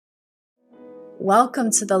Welcome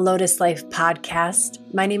to the Lotus Life podcast.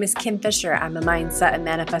 My name is Kim Fisher. I'm a mindset and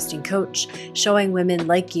manifesting coach, showing women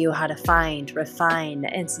like you how to find, refine,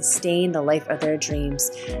 and sustain the life of their dreams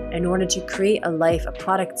in order to create a life of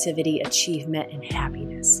productivity, achievement, and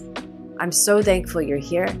happiness. I'm so thankful you're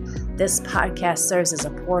here. This podcast serves as a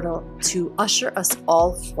portal to usher us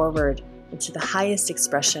all forward into the highest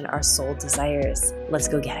expression our soul desires. Let's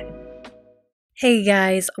go get it. Hey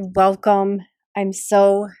guys, welcome. I'm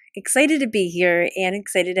so excited to be here and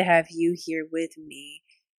excited to have you here with me.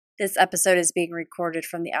 This episode is being recorded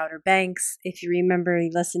from the Outer Banks. If you remember,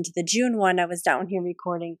 you listened to the June one. I was down here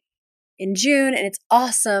recording in June, and it's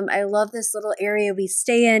awesome. I love this little area we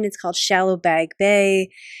stay in. It's called Shallow Bag Bay,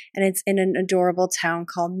 and it's in an adorable town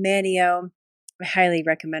called Manteo. I highly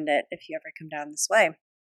recommend it if you ever come down this way.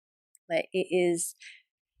 But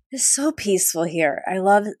it's so peaceful here. I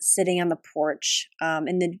love sitting on the porch.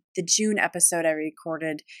 In the June episode I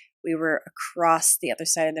recorded, we were across the other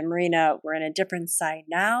side of the marina. We're in a different side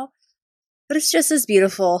now, but it's just as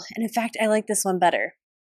beautiful. And in fact, I like this one better.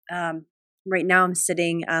 Right now I'm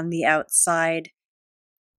sitting on the outside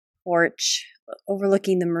porch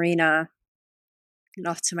overlooking the marina. And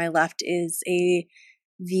off to my left is a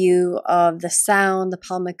view of the sound, the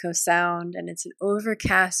Pamlico Sound. And it's an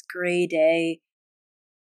overcast gray day.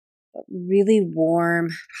 Really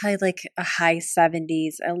warm, probably like a high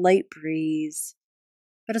 70s, a light breeze.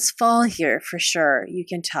 But it's fall here for sure. You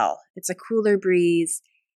can tell. It's a cooler breeze.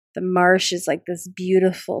 The marsh is like this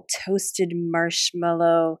beautiful toasted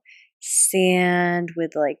marshmallow sand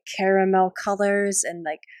with like caramel colors, and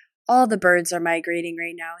like all the birds are migrating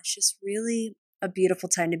right now. It's just really a beautiful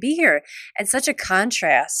time to be here. And such a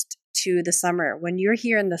contrast to the summer. When you're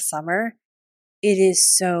here in the summer, it is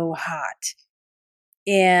so hot.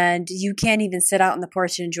 And you can't even sit out on the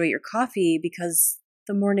porch and enjoy your coffee because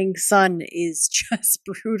the morning sun is just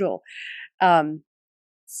brutal.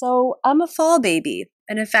 So I'm a fall baby.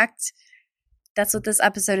 And in fact, that's what this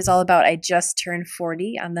episode is all about. I just turned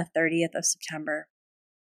 40 on the 30th of September.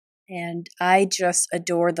 And I just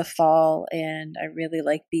adore the fall, and I really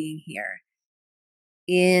like being here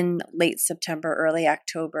in late September, early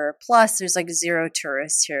October. Plus, there's like zero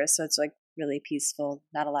tourists here, so it's like really peaceful,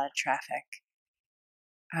 not a lot of traffic.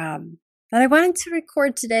 But I wanted to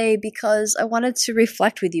record today because I wanted to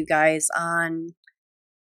reflect with you guys on,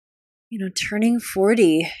 turning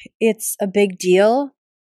 40. It's a big deal,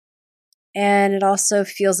 and it also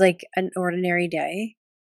feels like an ordinary day.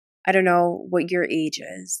 I don't know what your age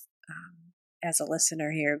is as a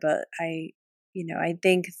listener here, but I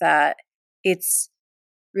think that it's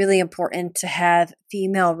really important to have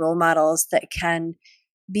female role models that can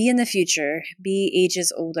be in the future, be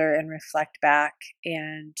ages older and reflect back.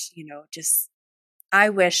 And, I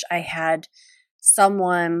wish I had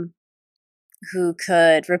someone who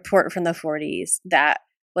could report from the 40s that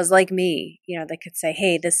was like me, that could say,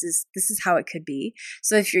 hey, this is how it could be.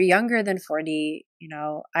 So if you're younger than 40,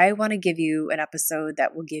 I want to give you an episode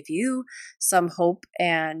that will give you some hope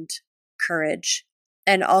and courage,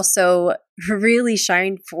 and also really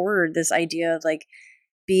shine forward this idea of like,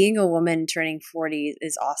 being a woman turning 40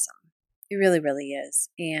 is awesome. It really, really is.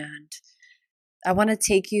 And I want to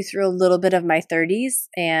take you through a little bit of my 30s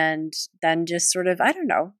and then just sort of,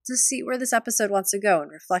 just see where this episode wants to go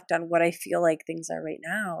and reflect on what I feel like things are right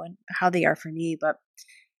now and how they are for me. But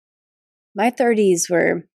my 30s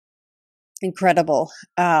were incredible.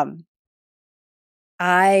 I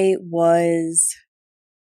was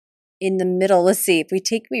in the middle. Let's see, if we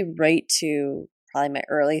take me right to probably my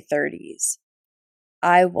early 30s,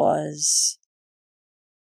 I was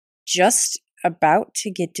just about to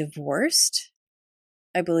get divorced,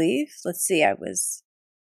 I believe. Let's see, I was,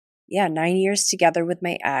 9 years together with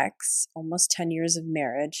my ex, almost 10 years of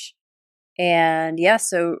marriage. And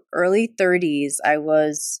so early 30s, I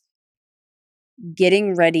was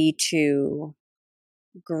getting ready to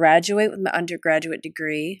graduate with my undergraduate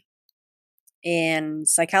degree in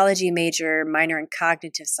psychology major, minor in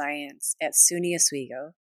cognitive science at SUNY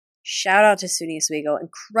Oswego. Shout out to SUNY Oswego,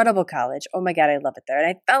 incredible college. Oh my God, I love it there.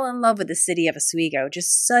 And I fell in love with the city of Oswego.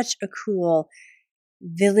 Just such a cool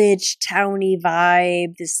village, towny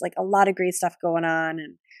vibe. There's like a lot of great stuff going on,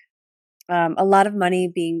 and a lot of money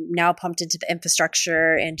being now pumped into the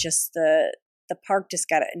infrastructure, and just the park just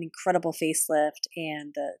got an incredible facelift,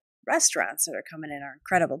 and the restaurants that are coming in are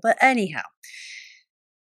incredible. But anyhow,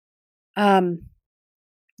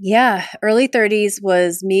 early 30s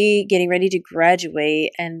was me getting ready to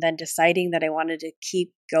graduate and then deciding that I wanted to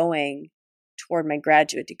keep going toward my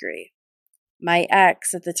graduate degree. My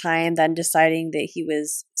ex at the time then deciding that he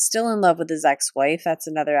was still in love with his ex-wife. That's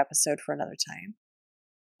another episode for another time.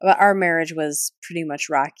 our marriage was pretty much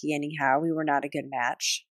rocky anyhow. We were not a good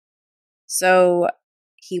match. So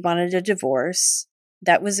he wanted a divorce.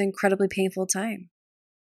 That was an incredibly painful time.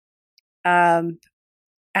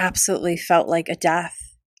 Absolutely felt like a death.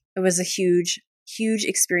 It was a huge, huge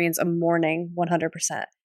experience, a mourning, 100%.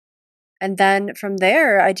 And then from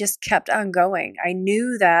there, I just kept on going. I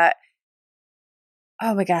knew that,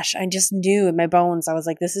 oh my gosh, I just knew in my bones, I was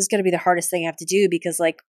like, this is going to be the hardest thing I have to do, because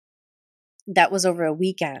like that was over a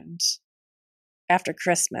weekend after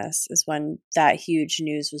Christmas is when that huge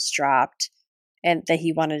news was dropped and that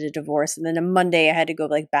he wanted a divorce. And then on Monday, I had to go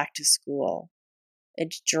like back to school.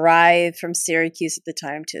 I'd drive from Syracuse at the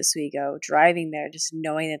time to Oswego, driving there, just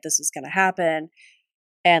knowing that this was going to happen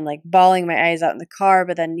and like bawling my eyes out in the car,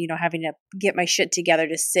 but then, having to get my shit together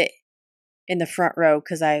to sit in the front row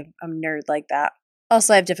because I'm a nerd like that.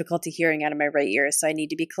 Also, I have difficulty hearing out of my right ear, so I need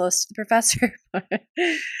to be close to the professor.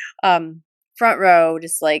 Front row,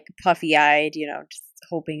 just like puffy-eyed, just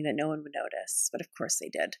hoping that no one would notice. But of course they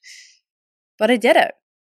did. But I did it.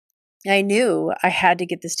 I knew I had to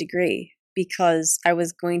get this degree because I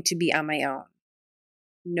was going to be on my own.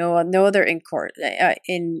 No other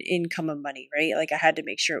income of money, right? Like I had to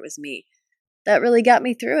make sure it was me. That really got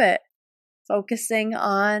me through it. Focusing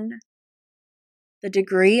on the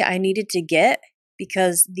degree I needed to get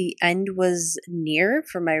because the end was near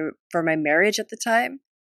for my marriage at the time.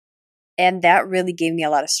 And that really gave me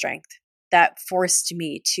a lot of strength. That forced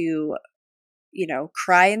me to,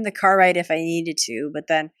 cry in the car ride if I needed to, but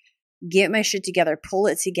then get my shit together, pull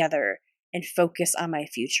it together, and focus on my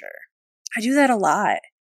future. I do that a lot.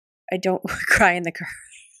 I don't cry in the car.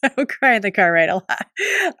 I don't cry in the car ride a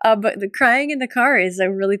lot. But the crying in the car is a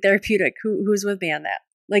really therapeutic. Who's with me on that?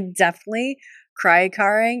 Like definitely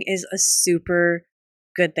crying is a super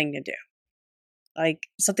good thing to do. Like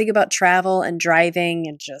something about travel and driving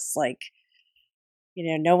and just like,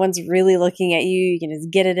 no one's really looking at you. You can just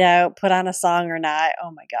get it out, put on a song or not.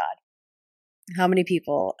 Oh my God. How many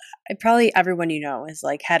people, probably everyone has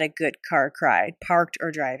like had a good car cry, parked or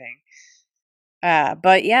driving.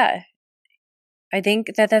 But yeah, I think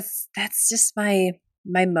that's just my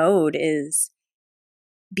mode is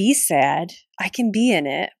be sad. I can be in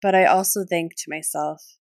it, but I also think to myself,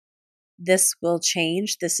 this will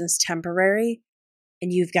change. This is temporary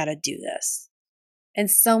and you've got to do this. And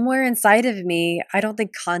somewhere inside of me, I don't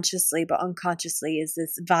think consciously, but unconsciously is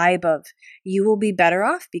this vibe of you will be better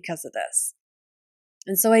off because of this.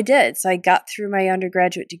 And so I did. So I got through my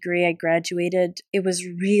undergraduate degree. I graduated. It was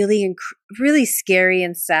really, really scary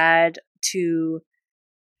and sad to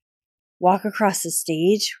walk across the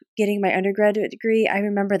stage getting my undergraduate degree. I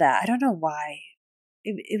remember that. I don't know why.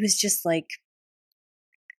 It was just like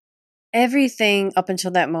everything up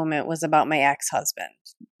until that moment was about my ex-husband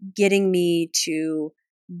getting me to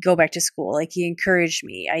go back to school. Like he encouraged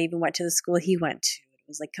me. I even went to the school he went to. It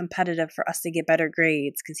was like competitive for us to get better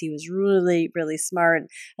grades because he was really, really smart. I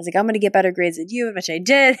was like, I'm going to get better grades than you, which I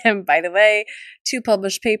did. And by the way, 2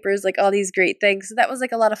 published papers, like all these great things. So that was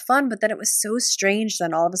like a lot of fun. But then it was so strange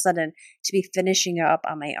then all of a sudden to be finishing up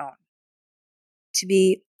on my own, to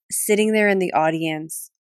be sitting there in the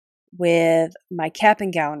audience with my cap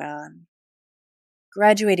and gown on,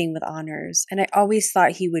 graduating with honors. And I always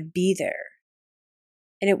thought he would be there.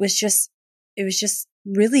 And it was just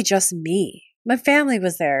really just me. My family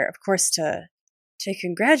was there, of course, to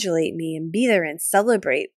congratulate me and be there and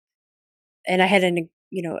celebrate. And I had a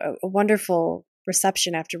wonderful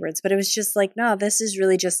reception afterwards, but it was just like, no, this is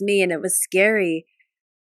really just me. And it was scary.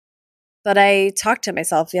 But I talked to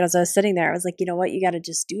myself, as I was sitting there, I was like, you know what? You got to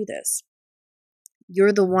just do this.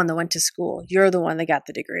 You're the one that went to school. You're the one that got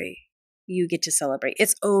the degree. You get to celebrate.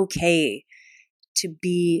 It's okay to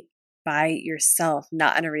be by yourself,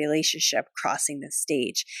 not in a relationship, crossing the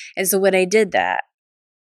stage. And so when I did that,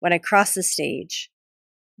 when I crossed the stage,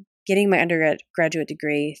 getting my undergraduate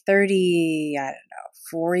degree,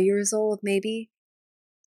 4 years old maybe,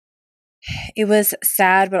 it was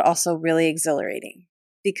sad, but also really exhilarating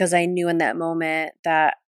because I knew in that moment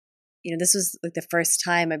that, this was like the first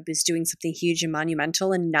time I was doing something huge and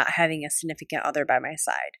monumental and not having a significant other by my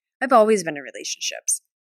side. I've always been in relationships,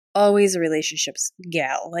 always a relationships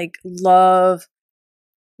gal, like love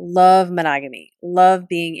monogamy, love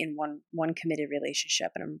being in one committed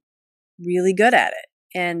relationship. And I'm really good at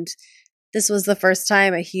it. And this was the first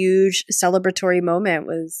time a huge celebratory moment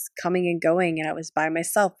was coming and going. And I was by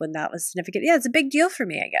myself when that was significant. Yeah, it's a big deal for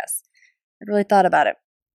me, I guess. I really thought about it.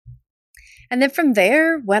 And then from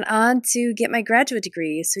there, went on to get my graduate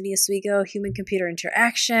degree, SUNY Oswego, Human-Computer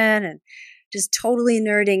Interaction, and just totally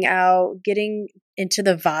nerding out, getting into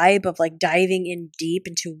the vibe of like diving in deep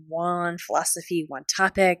into one philosophy, one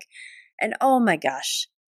topic. And oh my gosh,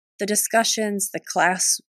 the discussions, the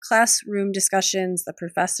classroom discussions, the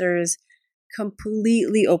professors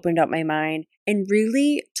completely opened up my mind and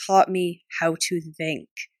really taught me how to think.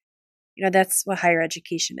 That's what higher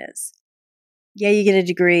education is. Yeah, you get a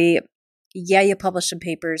degree. Yeah, you publish some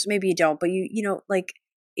papers. Maybe you don't, but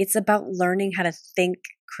it's about learning how to think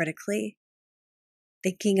critically,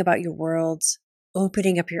 thinking about your world,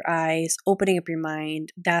 opening up your eyes, opening up your mind.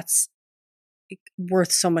 That's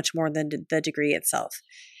worth so much more than the degree itself.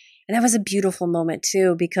 And that was a beautiful moment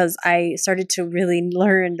too, because I started to really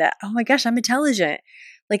learn that, oh my gosh, I'm intelligent.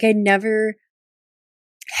 Like I never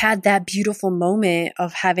had that beautiful moment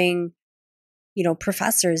of having,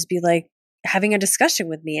 professors be like having a discussion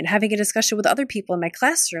with me and having a discussion with other people in my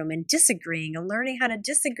classroom and disagreeing and learning how to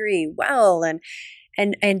disagree well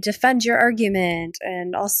and defend your argument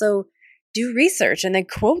and also do research and then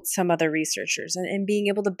quote some other researchers and being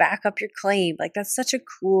able to back up your claim. Like that's such a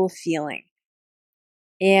cool feeling.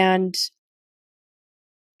 And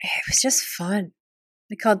it was just fun.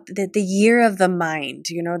 We call it the year of the mind,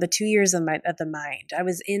 the 2 years of the mind. I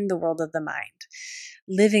was in the world of the mind,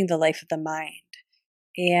 living the life of the mind.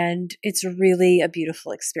 And it's really a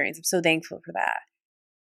beautiful experience. I'm so thankful for that.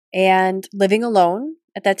 And living alone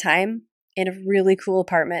at that time in a really cool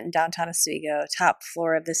apartment in downtown Oswego, top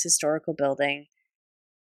floor of this historical building,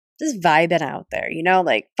 just vibing out there,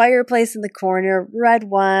 like fireplace in the corner, red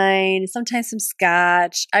wine, sometimes some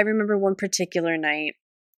scotch. I remember one particular night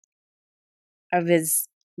I was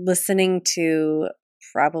listening to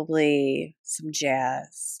probably some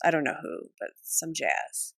jazz. I don't know who, but some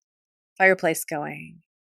jazz. Fireplace going.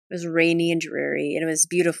 It was rainy and dreary, and it was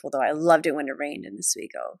beautiful, though. I loved it when it rained in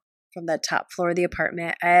Oswego. From the top floor of the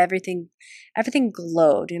apartment, everything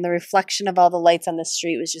glowed. The reflection of all the lights on the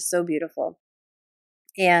street was just so beautiful.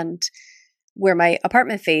 And where my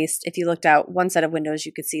apartment faced, if you looked out one set of windows,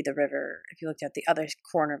 you could see the river. If you looked at the other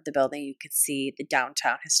corner of the building, you could see the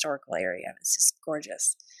downtown historical area. It was just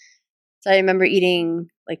gorgeous. So I remember eating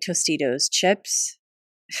like Tostitos, chips,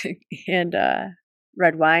 and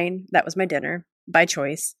red wine. That was my dinner by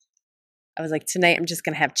choice. I was like, tonight I'm just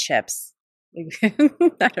going to have chips.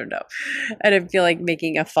 I don't know. I didn't feel like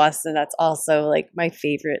making a fuss, and that's also like my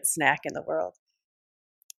favorite snack in the world.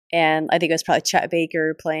 And I think it was probably Chet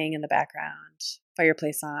Baker playing in the background,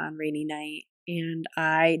 fireplace on, rainy night. And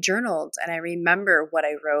I journaled, and I remember what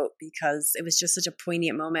I wrote because it was just such a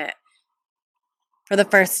poignant moment. For the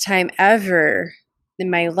first time ever in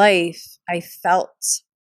my life, I felt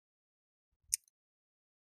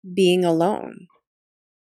being alone,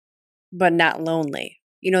 but not lonely.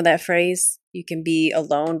 You know that phrase, you can be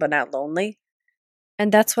alone, but not lonely?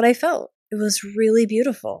 And that's what I felt. It was really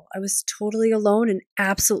beautiful. I was totally alone and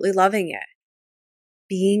absolutely loving it.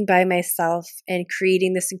 Being by myself and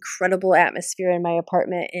creating this incredible atmosphere in my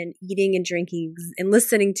apartment and eating and drinking and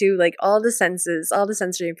listening to like all the senses, all the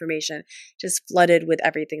sensory information just flooded with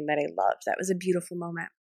everything that I loved. That was a beautiful moment.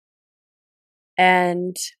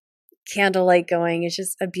 And candlelight going is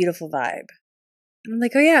just a beautiful vibe. I'm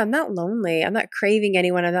like, oh yeah, I'm not lonely. I'm not craving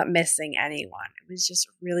anyone. I'm not missing anyone. It was just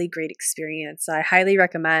a really great experience. I highly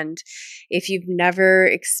recommend, if you've never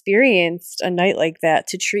experienced a night like that,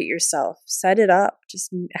 to treat yourself. Set it up.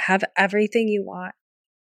 Just have everything you want.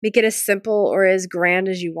 Make it as simple or as grand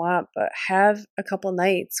as you want, but have a couple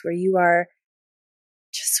nights where you are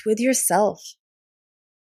just with yourself.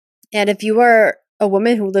 And if you are a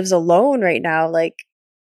woman who lives alone right now, like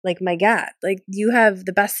my God, like you have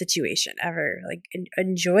the best situation ever. Like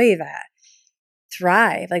enjoy that.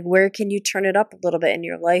 Thrive. Like where can you turn it up a little bit in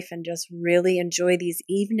your life and just really enjoy these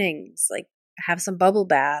evenings? Like have some bubble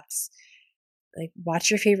baths. Like watch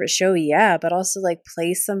your favorite show, yeah, but also like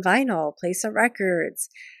play some vinyl, play some records,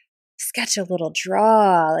 sketch a little,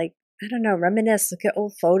 draw, like I don't know, reminisce, look at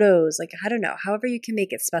old photos. Like I don't know, however you can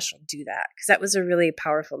make it special, do that, because that was a really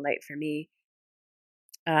powerful night for me.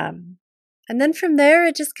 And then from there,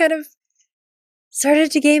 it just kind of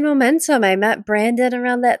started to gain momentum. I met Brandon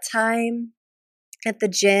around that time at the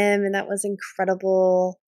gym, and that was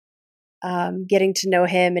incredible. Getting to know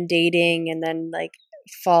him and dating, and then like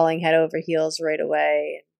falling head over heels right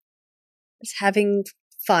away. Just having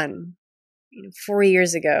fun. 4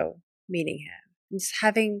 years ago, meeting him. Just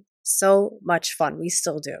having so much fun. We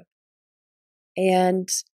still do. And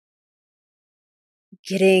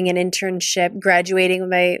getting an internship, graduating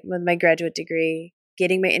with my graduate degree,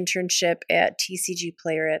 getting my internship at TCG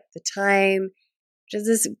Player at the time, just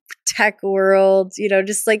this tech world,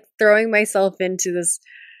 just like throwing myself into this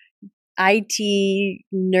IT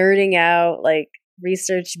nerding out, like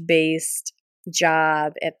research-based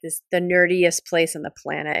job at the nerdiest place on the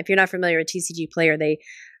planet. If you're not familiar with TCG Player, they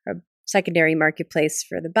are a secondary marketplace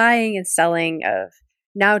for the buying and selling of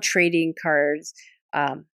now trading cards.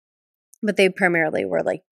 But they primarily were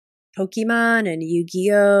like Pokemon and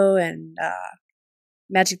Yu-Gi-Oh! And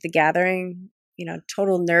Magic the Gathering,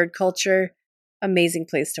 total nerd culture, amazing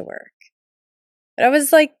place to work. But I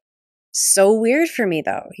was like, so weird for me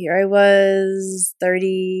though. Here I was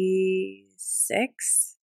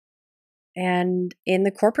 36 and in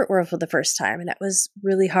the corporate world for the first time. And that was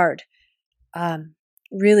really hard,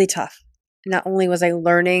 really tough. Not only was I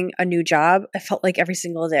learning a new job, I felt like every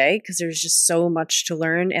single day because there was just so much to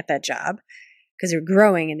learn at that job because they were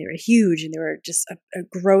growing and they were huge and they were just a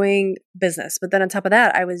growing business. But then on top of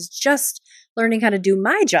that, I was just learning how to do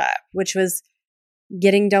my job, which was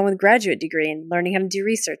getting done with graduate degree and learning how to do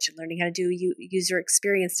research and learning how to do user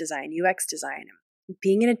experience design, UX design, and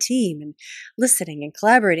being in a team and listening and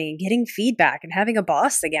collaborating and getting feedback and having a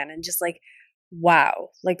boss again. And just like, wow,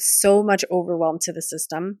 like so much overwhelm to the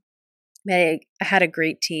system. I had a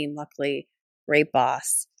great team, luckily, great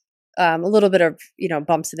boss. A little bit of,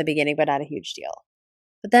 bumps in the beginning, but not a huge deal.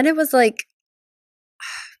 But then it was like,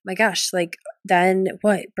 my gosh, like then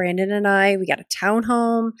what? Brandon and I, we got a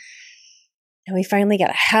townhome. And we finally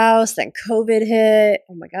got a house. Then COVID hit.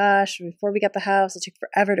 Oh my gosh. Before we got the house, it took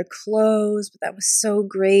forever to close, but that was so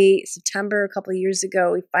great. September, a couple of years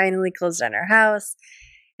ago, we finally closed on our house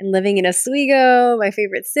and living in Oswego, my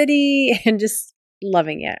favorite city, and just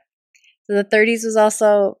loving it. So the 30s was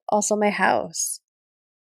also my house.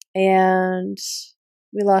 And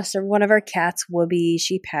we lost one of our cats, Whoopi.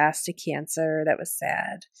 She passed to cancer. That was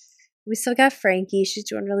sad. We still got Frankie. She's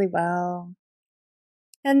doing really well.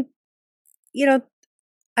 And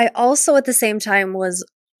I also at the same time was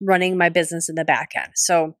running my business in the back end.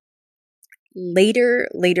 So later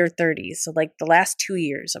 30s, so like the last 2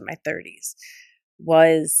 years of my 30s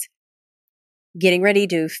was getting ready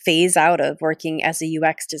to phase out of working as a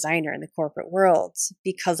UX designer in the corporate world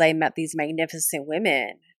because I met these magnificent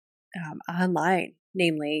women online,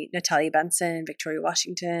 namely Natalia Benson, Victoria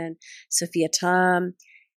Washington, Sophia Tom.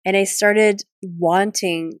 And I started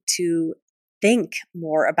wanting to think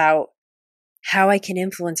more about how I can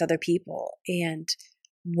influence other people and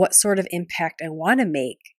what sort of impact I want to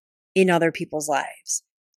make in other people's lives.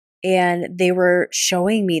 And they were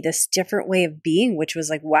showing me this different way of being, which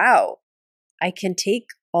was like, wow, I can take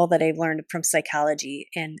all that I've learned from psychology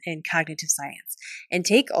and cognitive science and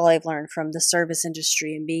take all I've learned from the service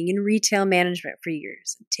industry and being in retail management for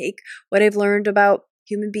years and take what I've learned about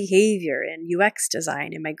human behavior and UX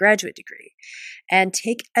design in my graduate degree and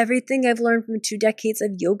take everything I've learned from 2 decades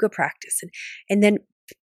of yoga practice and then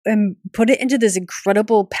put it into this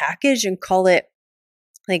incredible package and call it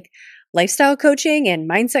like lifestyle coaching and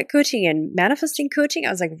mindset coaching and manifesting coaching. I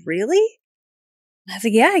was like, really? I was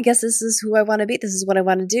like, yeah, I guess this is who I want to be. This is what I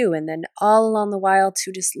want to do. And then all along the while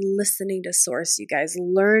too, just listening to source, you guys,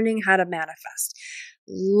 learning how to manifest,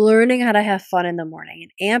 learning how to have fun in the morning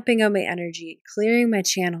and amping up my energy, clearing my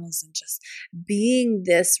channels and just being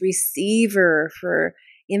this receiver for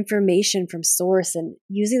information from source and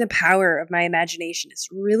using the power of my imagination. It's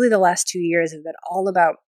really the last 2 years have been all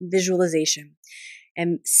about visualization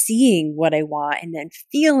and seeing what I want and then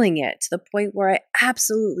feeling it to the point where I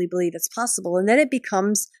absolutely believe it's possible. And then it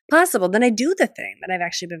becomes possible. Then I do the thing that I've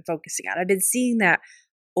actually been focusing on. I've been seeing that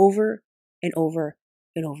over and over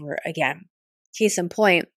and over again. Case in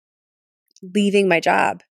point, leaving my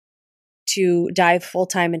job to dive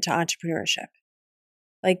full-time into entrepreneurship,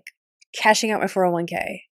 like cashing out my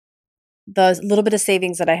 401k, the little bit of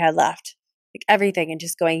savings that I had left, like everything, and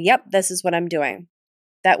just going, yep, this is what I'm doing.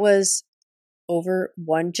 That was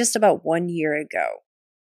just about 1 year ago.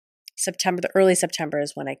 Early September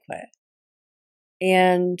is when I quit.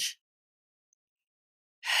 And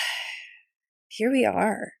here we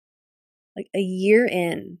are, like a year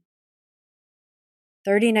in,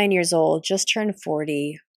 39 years old, just turned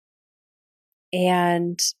 40.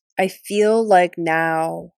 And I feel like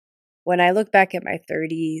now, when I look back at my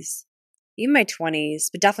 30s, even my 20s,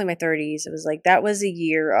 but definitely my 30s, it was like that was a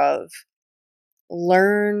year of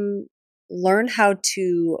learn how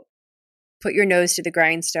to put your nose to the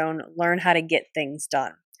grindstone, learn how to get things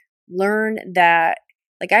done. Learn that,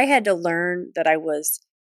 like I had to learn that I was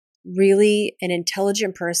really an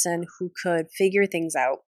intelligent person who could figure things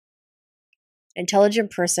out.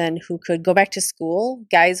 Intelligent person who could go back to school,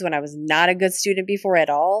 guys, when I was not a good student before at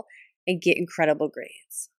all, and get incredible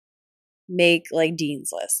grades. Make like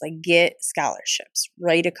dean's lists, like get scholarships,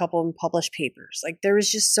 write a couple of published papers. Like there was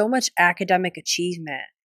just so much academic achievement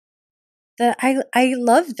that I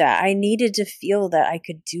loved that. I needed to feel that I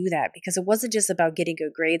could do that because it wasn't just about getting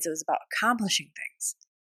good grades. It was about accomplishing things.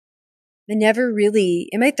 I never really,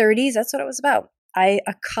 in my 30s, that's what it was about. I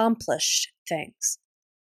accomplished things.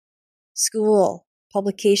 School,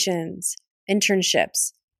 publications,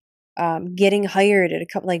 internships, getting hired at a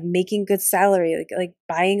company, like making good salary, like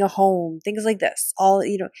buying a home, things like this, all,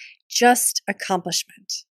 just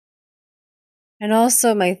accomplishment. And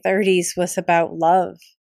also my 30s was about love.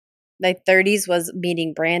 My 30s was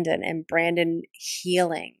meeting Brandon and Brandon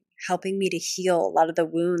healing, helping me to heal a lot of the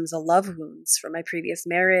wounds, the love wounds from my previous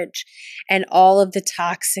marriage and all of the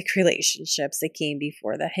toxic relationships that came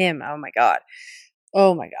before him. Oh my God.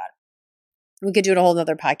 We could do a whole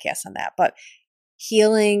nother podcast on that, but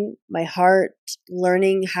healing my heart,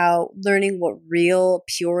 learning what real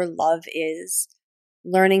pure love is,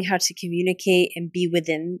 learning how to communicate and be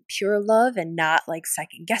within pure love and not like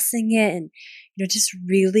second guessing it, and just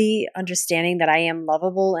really understanding that I am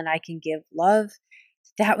lovable and I can give love.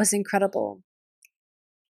 That was incredible.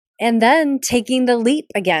 And then taking the leap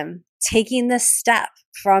again, taking the step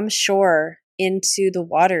from shore into the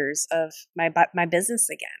waters of my business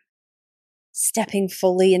again, stepping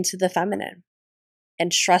fully into the feminine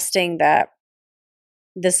and trusting that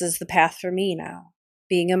this is the path for me now.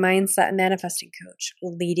 Being a mindset and manifesting coach,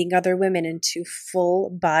 leading other women into full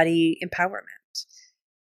body empowerment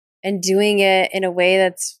and doing it in a way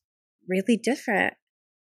that's really different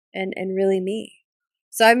and really me.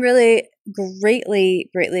 So I'm really greatly,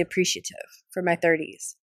 greatly appreciative for my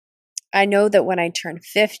 30s. I know that when I turn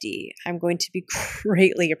 50, I'm going to be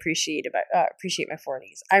greatly appreciate my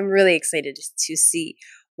 40s. I'm really excited to see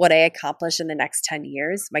what I accomplish in the next 10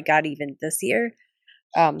 years. My God, even this year,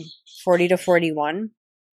 40 to 41.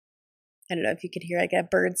 I don't know if you could hear, I got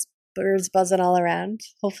birds buzzing all around.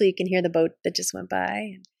 Hopefully you can hear the boat that just went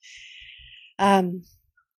by.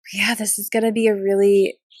 This is going to be a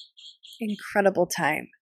really incredible time.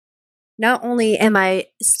 Not only am I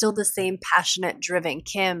still the same passionate, driven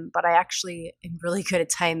Kim, but I actually am really good at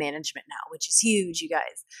time management now, which is huge, you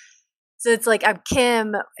guys. So it's like I'm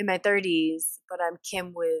Kim in my 30s, but I'm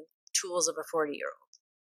Kim with tools of a 40-year-old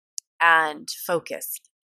and focused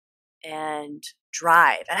and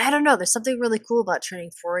drive. And I don't know, there's something really cool about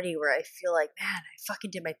turning 40 where I feel like, man, I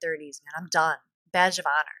fucking did my 30s, man. I'm done. Badge of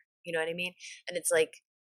honor. You know what I mean? And it's like,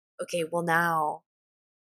 okay, well now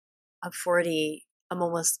I'm 40. I'm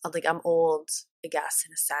old, I guess,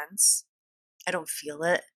 in a sense. I don't feel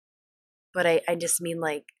it. But I just mean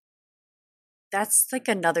like, that's like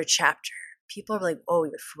another chapter. People are like, oh,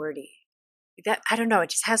 you're 40. That, I don't know.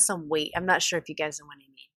 It just has some weight. I'm not sure if you guys know what I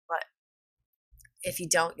mean, but if you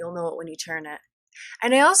don't, you'll know it when you turn it.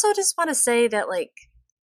 And I also just want to say that, like,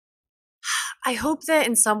 I hope that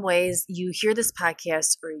in some ways you hear this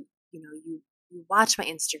podcast or, you watch my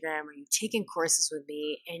Instagram or you've taken courses with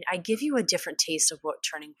me and I give you a different taste of what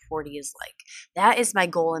turning 40 is like. That is my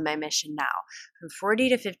goal and my mission now. From 40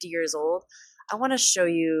 to 50 years old, I want to show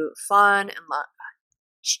you fun and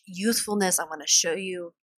youthfulness. I want to show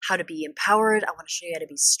you how to be empowered. I want to show you how to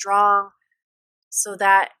be strong so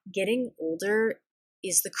that getting older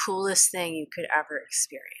is the coolest thing you could ever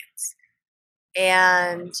experience.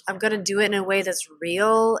 And I'm going to do it in a way that's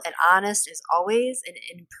real and honest as always and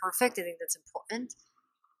imperfect. I think that's important.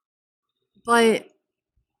 But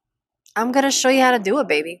I'm going to show you how to do it,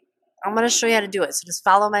 baby. I'm going to show you how to do it. So just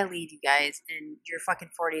follow my lead, you guys, and your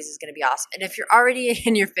fucking 40s is going to be awesome. And if you're already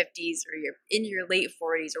in your 50s or you're in your late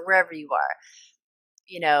 40s or wherever you are,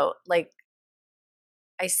 like,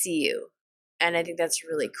 I see you. And I think that's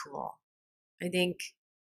really cool. I think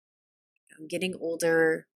getting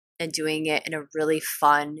older and doing it in a really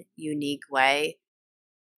fun, unique way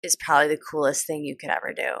is probably the coolest thing you could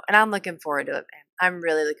ever do. And I'm looking forward to it, man. I'm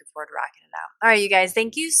really looking forward to rocking it out. All right, you guys,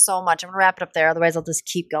 thank you so much. I'm going to wrap it up there. Otherwise, I'll just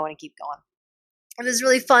keep going and keep going. It was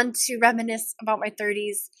really fun to reminisce about my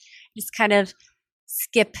 30s. Just kind of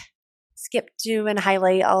skip to and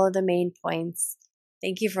highlight all of the main points.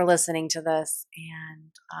 Thank you for listening to this.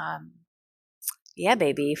 And yeah,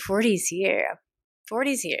 baby, 40's here.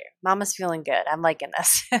 40's here. Mama's feeling good. I'm liking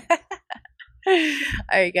this. All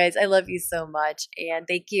right, guys, I love you so much. And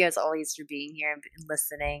thank you, as always, for being here and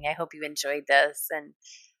listening. I hope you enjoyed this. And,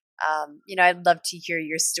 I'd love to hear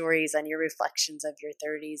your stories on your reflections of your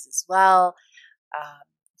 30s as well.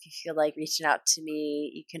 If you feel like reaching out to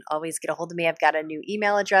me, you can always get a hold of me. I've got a new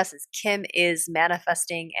email address. It's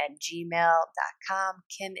kimismanifesting@gmail.com.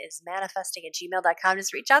 kimismanifesting@gmail.com.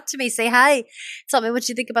 Just reach out to me. Say hi. Tell me what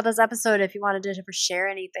you think about this episode. If you wanted to ever share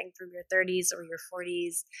anything from your 30s or your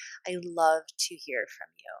 40s, I love to hear from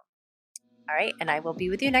you. All right, and I will be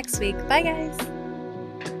with you next week. Bye, guys.